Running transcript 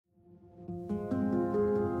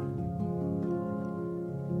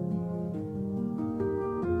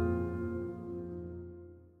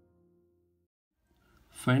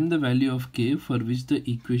Find the value of k for which the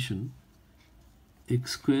equation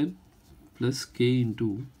x square plus k into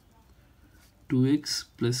 2x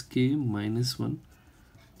plus k minus 1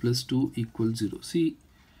 plus 2 equals 0. See,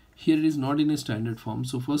 here it is not in a standard form.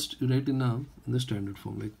 So first you write in the standard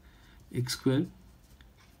form, like x square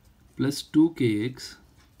plus 2kx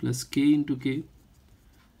plus k into k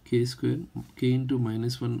square, k into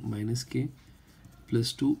minus 1 minus k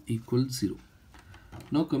plus 2 equals 0.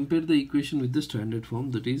 Now compare the equation with the standard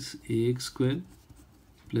form, that is ax square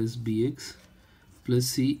plus bx plus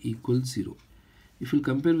c equals 0. If you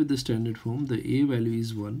compare with the standard form, the a value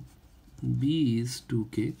is 1, b is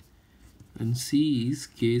 2k, and c is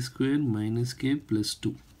k square minus k plus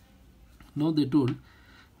 2. Now they told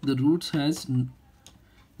the roots has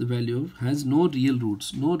the value of has no real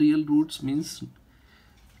roots. No real roots means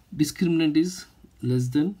discriminant is less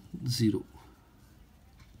than 0.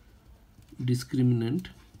 Discriminant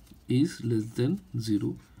is less than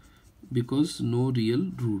 0 because no real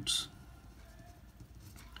roots.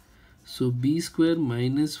 So b square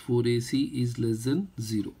minus 4ac is less than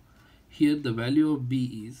 0. Here the value of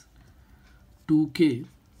b is 2k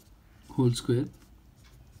whole square,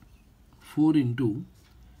 4 into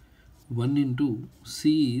 1 into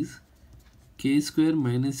c is k square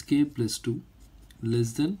minus k plus 2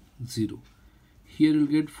 less than 0. Here you will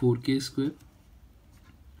get 4k square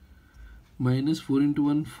minus 4 into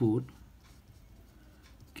 1 4,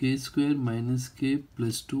 k square minus k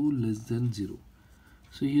plus 2 less than 0.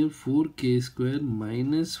 So here 4k square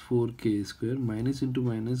minus 4k square, minus into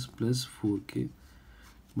minus plus 4k,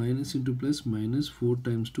 minus into plus minus 4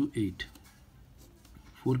 times 2 8.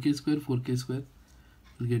 4k square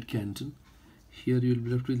will get cancelled. Here you will be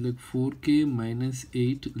left with like 4k minus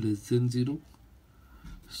 8 less than 0.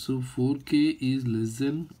 So 4k is less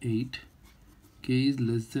than 8, k is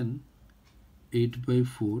less than 8 by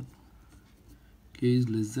 4, k is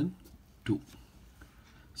less than 2.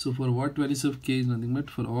 So for what values of k is nothing but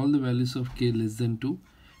for all the values of k less than 2,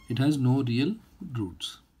 it has no real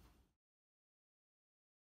roots.